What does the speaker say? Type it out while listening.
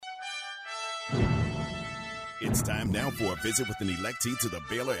It's time now for a visit with an electee to the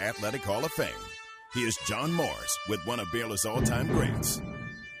Baylor Athletic Hall of Fame. Here's John Morris with one of Baylor's all-time greats.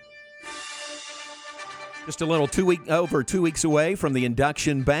 Just a little over 2 weeks away from the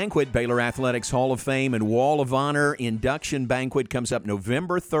induction banquet. Baylor Athletics Hall of Fame and Wall of Honor induction banquet comes up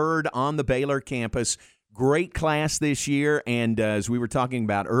November 3rd on the Baylor campus. Great class this year, and as we were talking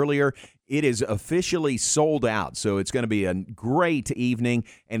about earlier, it is officially sold out. So it's going to be a great evening,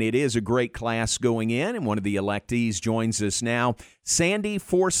 and it is a great class going in. And one of the electees joins us now, Sandy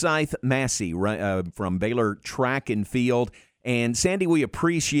Forsythe Massey from Baylor Track and Field. And Sandy, we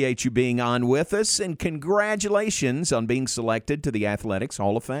appreciate you being on with us, and congratulations on being selected to the Athletics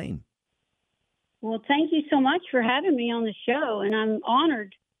Hall of Fame. Well, thank you so much for having me on the show, and I'm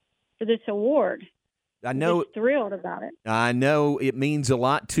honored for this award. I know, I'm just thrilled about it. I know it means a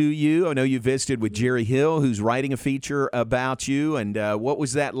lot to you. I know you visited with Jerry Hill, who's writing a feature about you. And what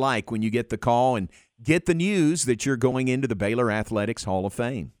was that like when you get the call and get the news that you're going into the Baylor Athletics Hall of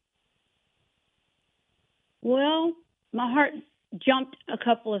Fame? Well, my heart jumped a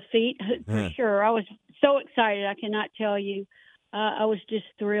couple of feet for sure. I was so excited. I cannot tell you. I was just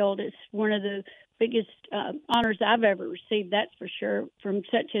thrilled. It's one of the biggest honors I've ever received, that's for sure, from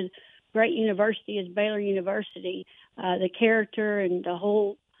such a great university as Baylor University. The character and the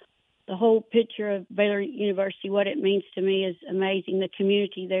whole picture of Baylor University, what it means to me, is amazing. The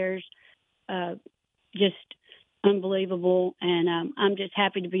community there's just unbelievable, and I'm just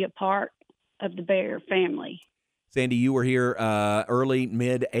happy to be a part of the Baylor family. Sandy, you were here early,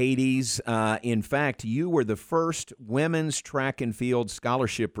 mid-'80s. In fact, you were the first women's track and field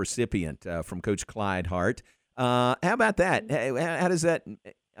scholarship recipient from Coach Clyde Hart. How about that? How does that –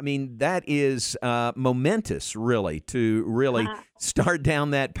 I mean, that is momentous, really, to really start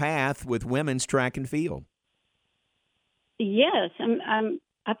down that path with women's track and field. Yes,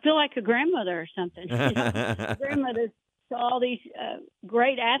 I feel like a grandmother or something. Grandmother to all these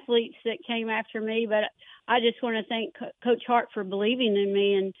great athletes that came after me, but I just want to thank Coach Hart for believing in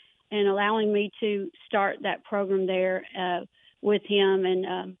me and allowing me to start that program there with him.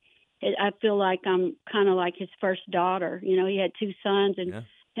 And I feel like I'm kind of like his first daughter. You know, he had two sons, and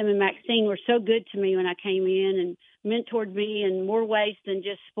him and Maxine were so good to me when I came in and mentored me in more ways than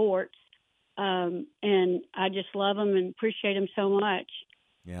just sports. And I just love them and appreciate them so much.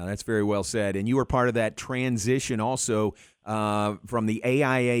 Yeah, that's very well said. And you were part of that transition also from the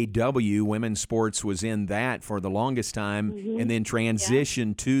AIAW. Women's sports was in that for the longest time, and then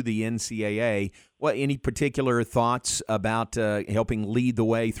transitioned to the NCAA. What, any particular thoughts about helping lead the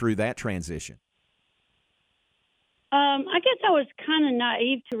way through that transition? I guess I was kind of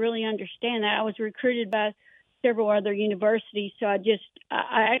naive to really understand that. I was recruited by several other universities, so I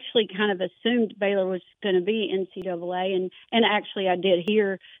actually kind of assumed Baylor was going to be NCAA, and actually I did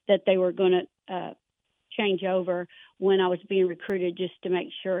hear that they were going to change over when I was being recruited, just to make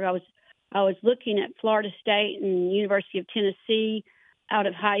sure. I was looking at Florida State and University of Tennessee out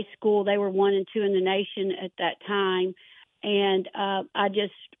of high school. They were 1 and 2 in the nation at that time, and I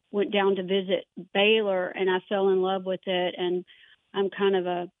just went down to visit Baylor, and I fell in love with it. And I'm kind of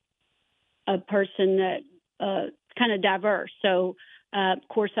a person that kind of diverse. So, of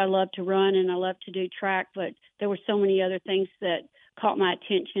course, I love to run and I love to do track, but there were so many other things that caught my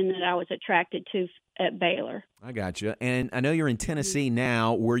attention that I was attracted to at Baylor. I got you. And I know you're in Tennessee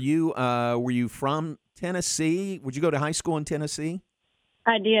now. Were you from Tennessee? Would you go to high school in Tennessee?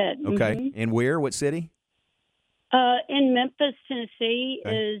 I did. Okay. And where? What city? In Memphis, Tennessee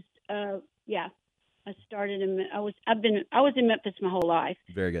is I started in. I was in Memphis my whole life.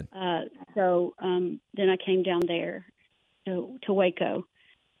 Very good. So then I came down there to Waco,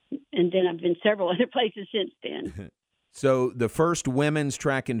 and then I've been several other places since then. So the first women's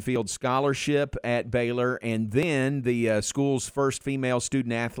track and field scholarship at Baylor, and then the school's first female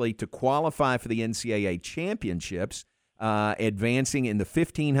student athlete to qualify for the NCAA championships, advancing in the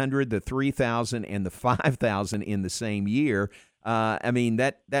 1,500, the 3,000, and the 5,000 in the same year. I mean,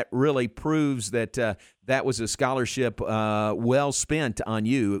 that really proves that that was a scholarship well spent on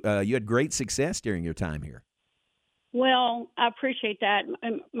you. You had great success during your time here. Well, I appreciate that.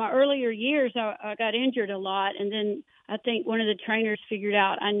 In my earlier years, I got injured a lot, and then I think one of the trainers figured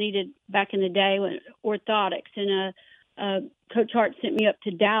out I needed, back in the day, orthotics, and Coach Hart sent me up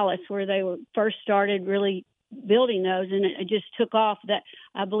to Dallas, where they first started really building those, and it just took off. That,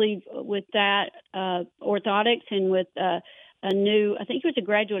 I believe, with that orthotics and with a new, I think it was a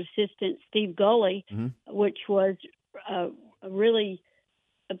graduate assistant, Steve Gulley, which was really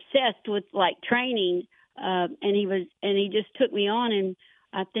obsessed with like training, and he just took me on, and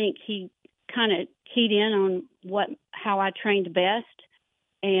I think he kind of keyed in on how I trained best,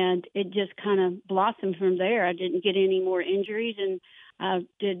 and it just kind of blossomed from there. I didn't get any more injuries, and I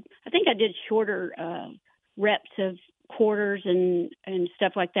think I did shorter reps of quarters and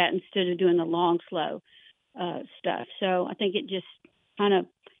stuff like that instead of doing the long, slow stuff. So I think it just kind of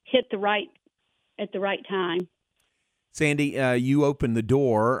hit at the right time. Sandy, you opened the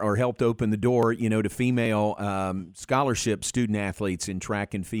door or helped open the door, to female scholarship student athletes in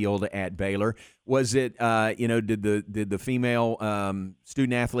track and field at Baylor. Was it, did the female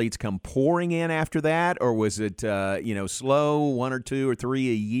student athletes come pouring in after that, or was it, slow, 1 or 2 or 3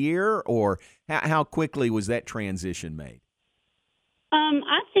 a year, or how quickly was that transition made?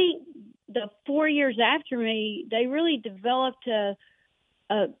 I think the 4 years after me, they really developed a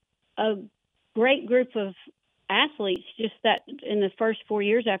great group of athletes just that in the first 4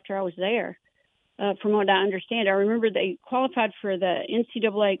 years after I was there, from what I understand. I remember they qualified for the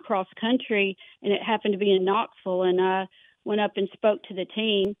NCAA cross country, and it happened to be in Knoxville, and I went up and spoke to the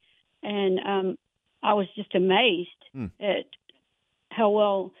team, and I was just amazed at how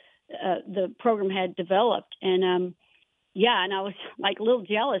well the program had developed. And and I was like a little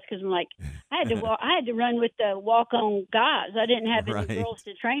jealous because I'm like, I had to run with the walk-on guys. I didn't have any girls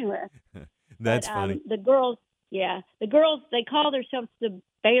to train with. That's funny. The girls, they call themselves the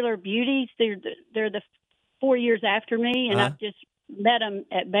Baylor Beauties. They're the 4 years after me, and I've just met them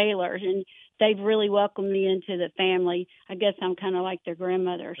at Baylor, and they've really welcomed me into the family. I guess I'm kind of like their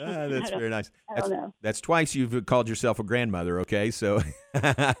grandmother or something. That's very nice. I don't know. That's twice you've called yourself a grandmother, okay? So,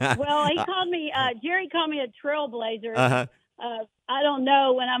 well, he called me, Jerry called me a trailblazer. Uh-huh. I don't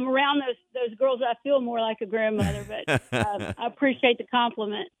know. When I'm around those girls, I feel more like a grandmother, but I appreciate the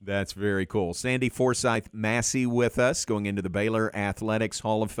compliment. That's very cool. Sandy Forsythe Massey with us, going into the Baylor Athletics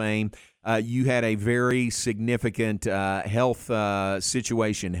Hall of Fame. You had a very significant health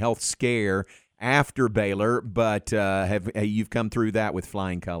situation, health scare after Baylor, but you've come through that with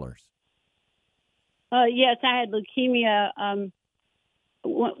flying colors. Yes, I had leukemia,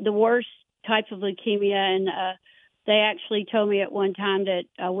 the worst type of leukemia, and they actually told me at one time that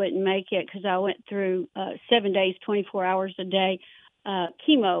I wouldn't make it because I went through 7 days, 24 hours a day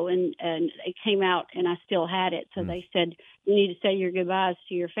chemo, and it came out and I still had it. So they said, you need to say your goodbyes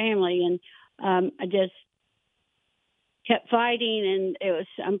to your family. And I just kept fighting, and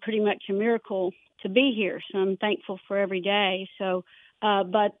I'm pretty much a miracle to be here. So I'm thankful for every day. So,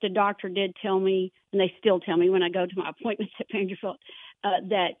 but the doctor did tell me, and they still tell me when I go to my appointments at Vanderbilt,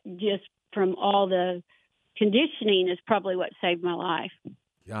 that just from all the conditioning is probably what saved my life.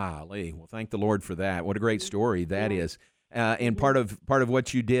 Golly. Well, thank the Lord for that. What a great story that is. And part of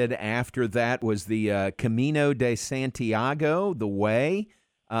what you did after that was the Camino de Santiago, the Way.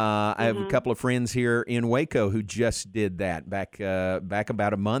 I have a couple of friends here in Waco who just did that back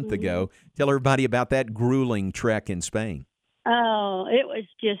about a month ago. Tell everybody about that grueling trek in Spain. Oh, it was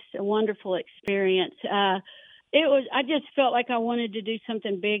just a wonderful experience. I just felt like I wanted to do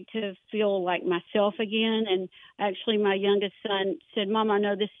something big to feel like myself again. And actually my youngest son said, Mom, I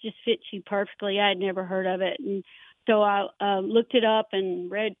know this just fits you perfectly. I had never heard of it. And so I looked it up and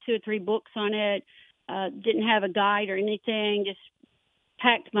read 2 or 3 books on it. Didn't have a guide or anything, just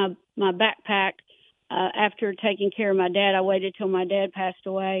packed my backpack. After taking care of my dad, I waited till my dad passed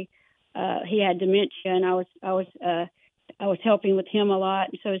away. He had dementia, and I was helping with him a lot.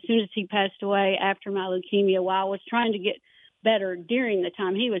 So as soon as he passed away after my leukemia, while I was trying to get better during the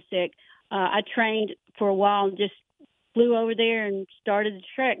time he was sick, I trained for a while and just flew over there and started the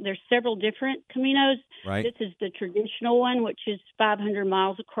trek. There's several different Caminos. Right. This is the traditional one, which is 500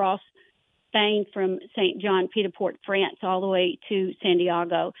 miles across Spain from St. John, Pied-de-Port, France, all the way to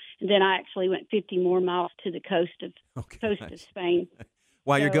Santiago. And then I actually went 50 more miles to the coast of Spain.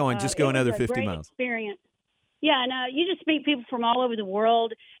 While you're going, just go another 50 great miles. Experience. Yeah, and you just meet people from all over the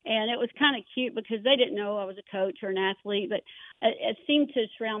world, and it was kind of cute because they didn't know I was a coach or an athlete, but I seemed to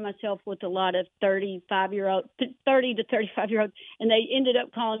surround myself with a lot of 30 to 35-year-olds, and they ended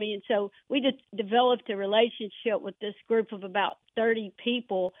up calling me, and so we just developed a relationship with this group of about 30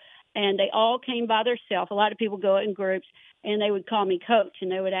 people, and they all came by themselves. A lot of people go in groups, and they would call me coach,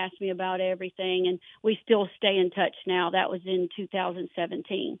 and they would ask me about everything, and we still stay in touch now. That was in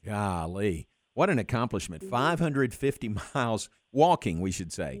 2017. Golly. What an accomplishment. 550 miles walking, we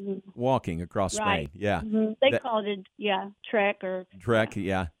should say. Walking across Spain. Yeah. They called it, trek. Trek,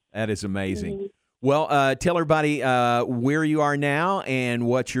 yeah. That is amazing. Well, tell everybody where you are now and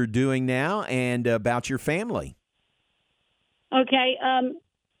what you're doing now and about your family. Okay.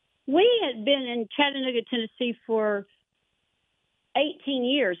 We had been in Chattanooga, Tennessee for 18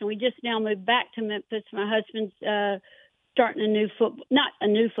 years, and we just now moved back to Memphis. My husband's starting not a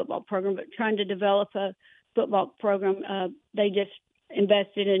new football program, but trying to develop a football program. They just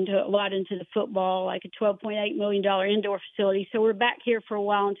invested a lot into the football, like a $12.8 million indoor facility. So we're back here for a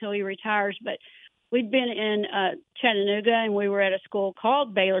while until he retires. But we'd been in Chattanooga, and we were at a school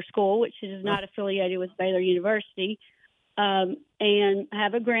called Baylor School, which is not affiliated with Baylor University, and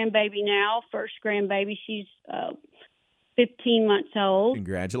have a grandbaby now, first grandbaby. She's 15 months old.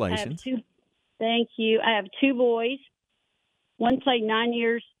 Congratulations. Thank you. I have 2 boys. One played 9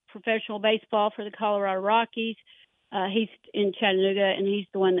 years professional baseball for the Colorado Rockies. He's in Chattanooga, and he's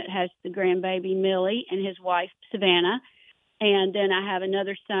the one that has the grandbaby, Millie, and his wife, Savannah. And then I have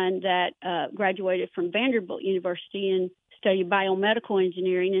another son that graduated from Vanderbilt University and studied biomedical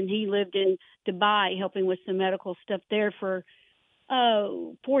engineering, and he lived in Dubai helping with some medical stuff there for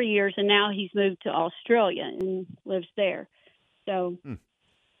 4 years, and now he's moved to Australia and lives there. So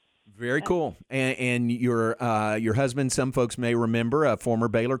very cool. And your husband, some folks may remember, a former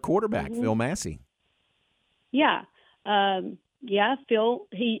Baylor quarterback, Phil Massey. Yeah. Phil,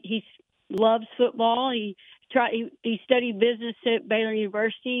 he loves football. He studied business at Baylor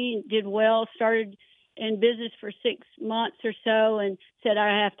University, did well, started in business for 6 months or so, and said,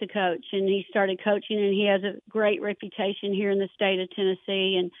 I have to coach. And he started coaching, and he has a great reputation here in the state of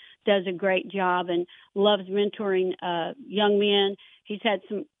Tennessee and does a great job and loves mentoring young men. He's had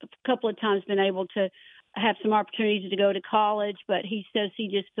a couple of times been able to have some opportunities to go to college, but he says he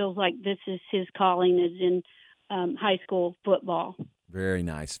just feels like this is his calling, is in high school football. Very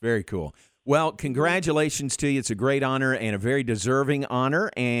nice. Very cool. Well, congratulations to you. It's a great honor and a very deserving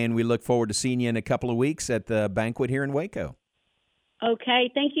honor, and we look forward to seeing you in a couple of weeks at the banquet here in Waco. Okay.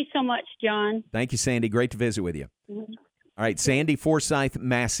 Thank you so much, John. Thank you, Sandy. Great to visit with you. Mm-hmm. All right, Sandy Forsythe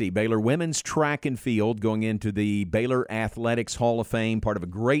Massey, Baylor women's track and field, going into the Baylor Athletics Hall of Fame, part of a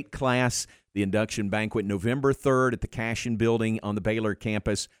great class, the induction banquet November 3rd at the Cashin Building on the Baylor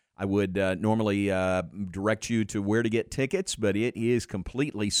campus. I would normally direct you to where to get tickets, but it is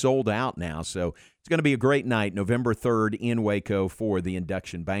completely sold out now. So it's going to be a great night, November 3rd in Waco for the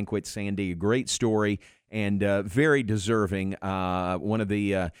induction banquet. Sandy, a great story and very deserving. One of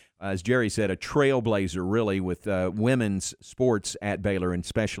the, as Jerry said, a trailblazer really with women's sports at Baylor, and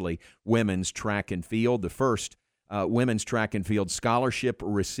especially women's track and field. The first women's track and field scholarship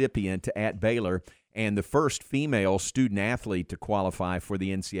recipient at Baylor, and the first female student athlete to qualify for the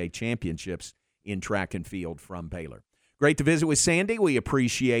NCAA championships in track and field from Baylor. Great to visit with Sandy. We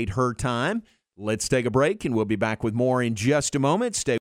appreciate her time. Let's take a break, and we'll be back with more in just a moment. Stay